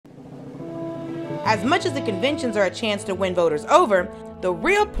As much as the conventions are a chance to win voters over, the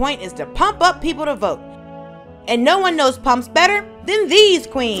real point is to pump up people to vote. And no one knows pumps better than these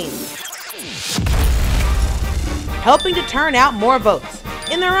queens. Helping to turn out more votes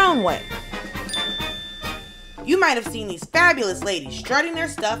in their own way. You might have seen these fabulous ladies strutting their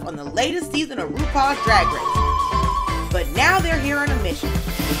stuff on the latest season of RuPaul's Drag Race. But now they're here on a mission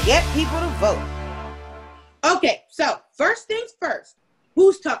to get people to vote. Okay, so first things first,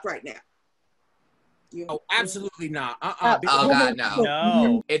 who's tucked right now? Oh, absolutely not. Oh, God, no.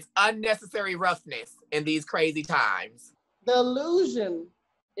 No. It's unnecessary roughness in these crazy times. The illusion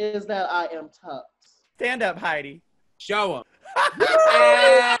is that I am tucked. Stand up, Heidi. Show them.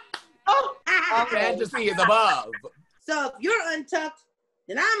 Fantasy is above. So if you're untucked,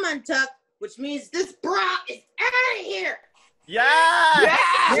 then I'm untucked, which means this bra is out of here. Yeah.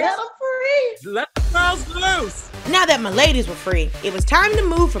 Let them free. Let the girls loose. Now that my ladies were free, it was time to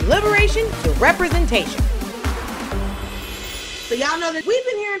move from liberation to representation. So y'all know that we've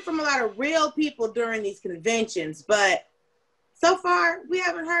been hearing from a lot of real people during these conventions, but so far we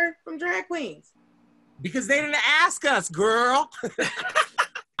haven't heard from drag queens. Because they didn't ask us, girl.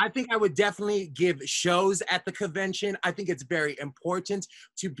 I think I would definitely give shows at the convention. I think it's very important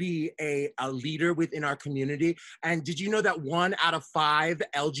to be a leader within our community. And did you know that 1 out of 5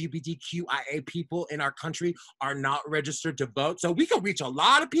 LGBTQIA people in our country are not registered to vote? So we can reach a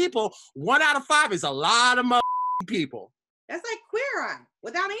lot of people. 1 out of 5 is a lot of people. That's like Queer Eye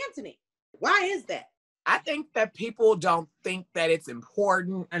without Anthony. Why is that? I think that people don't think that it's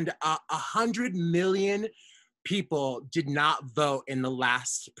important. And 100 million people did not vote in the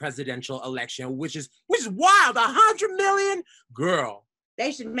last presidential election, which is wild. 100 million, girl.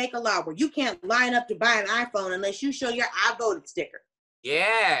 They should make a law where you can't line up to buy an iPhone unless you show your I voted sticker.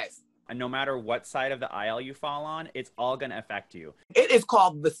 Yes. And no matter what side of the aisle you fall on, it's all gonna affect you. It is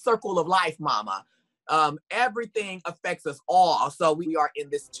called the circle of life, mama. Everything affects us all. So we are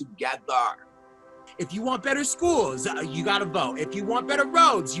in this together. If you want better schools, you gotta vote. If you want better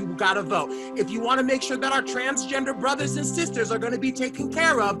roads, you gotta vote. If you wanna make sure that our transgender brothers and sisters are gonna be taken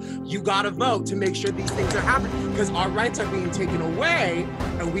care of, you gotta vote to make sure these things are happening. Because our rights are being taken away,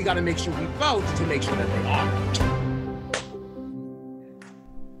 and we gotta make sure we vote to make sure that they are.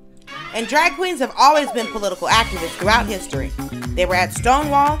 And drag queens have always been political activists throughout history. They were at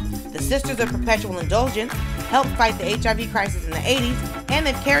Stonewall, the Sisters of Perpetual Indulgence, helped fight the HIV crisis in the 80s, and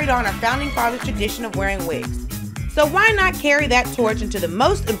they've carried on our founding fathers' tradition of wearing wigs. So why not carry that torch into the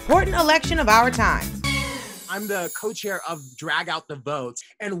most important election of our time? I'm the co-chair of Drag Out the Votes.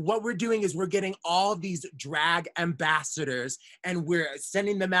 And what we're doing is we're getting all these drag ambassadors and we're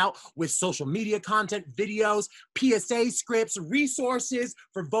sending them out with social media content, videos, PSA scripts, resources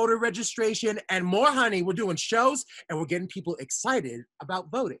for voter registration, and more, honey. We're doing shows and we're getting people excited about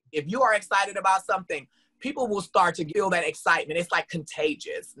voting. If you are excited about something, people will start to feel that excitement. It's like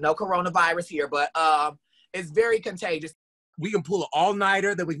contagious. No coronavirus here, but it's very contagious. We can pull an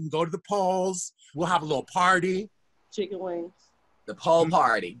all-nighter, then we can go to the polls. We'll have a little party. Chicken wings. The poll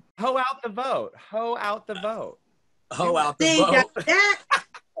party. Hoe out the vote. Hoe out the vote. Hoe out the See, vote.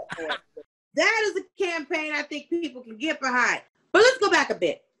 that is a campaign I think people can get behind. But let's go back a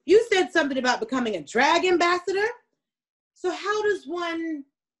bit. You said something about becoming a drag ambassador. So how does one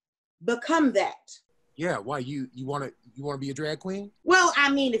become that? Yeah, why you wanna be a drag queen? Well, I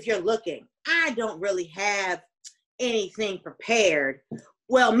mean, if you're looking, I don't really have anything prepared.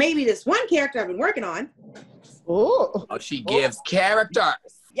 Well, maybe this one character I've been working on. Ooh. Oh, she gives characters.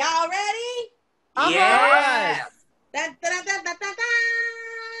 Y'all ready? Yes. Da, da, da, da, da, da, da.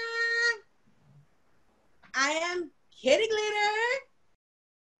 I am Kitty Glitter.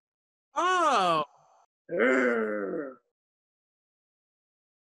 Oh. Urgh.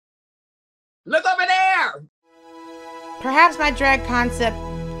 Look over there. Perhaps my drag concept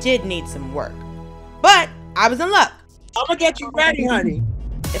did need some work, but I was in luck. I'm gonna get you ready, honey.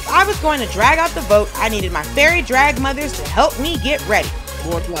 If I was going to drag out the vote, I needed my fairy drag mothers to help me get ready.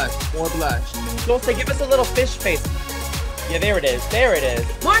 More blush. More blush. Dulcé, give us a little fish face. Yeah, there it is. There it is.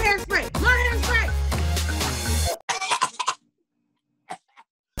 More hairspray. More hairspray.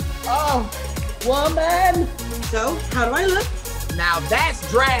 Oh, woman. So, how do I look? Now that's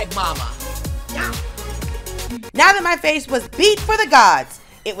drag, mama. Yeah. Now that my face was beat for the gods,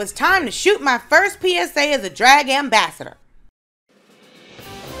 it was time to shoot my first PSA as a drag ambassador.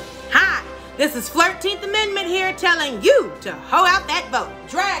 Hi, this is 13th Amendment here telling you to hoe out that vote.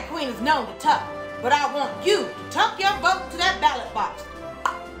 Drag queen is known to tuck, but I want you to tuck your vote to that ballot box.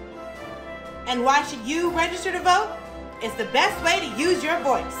 And why should you register to vote? It's the best way to use your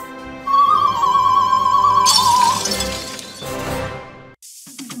voice.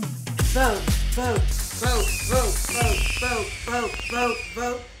 Vote, vote, vote, vote, vote, vote, vote, vote,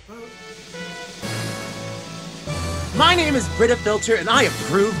 vote, vote. My name is Britta Filter, and I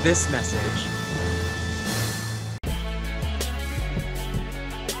approve this message.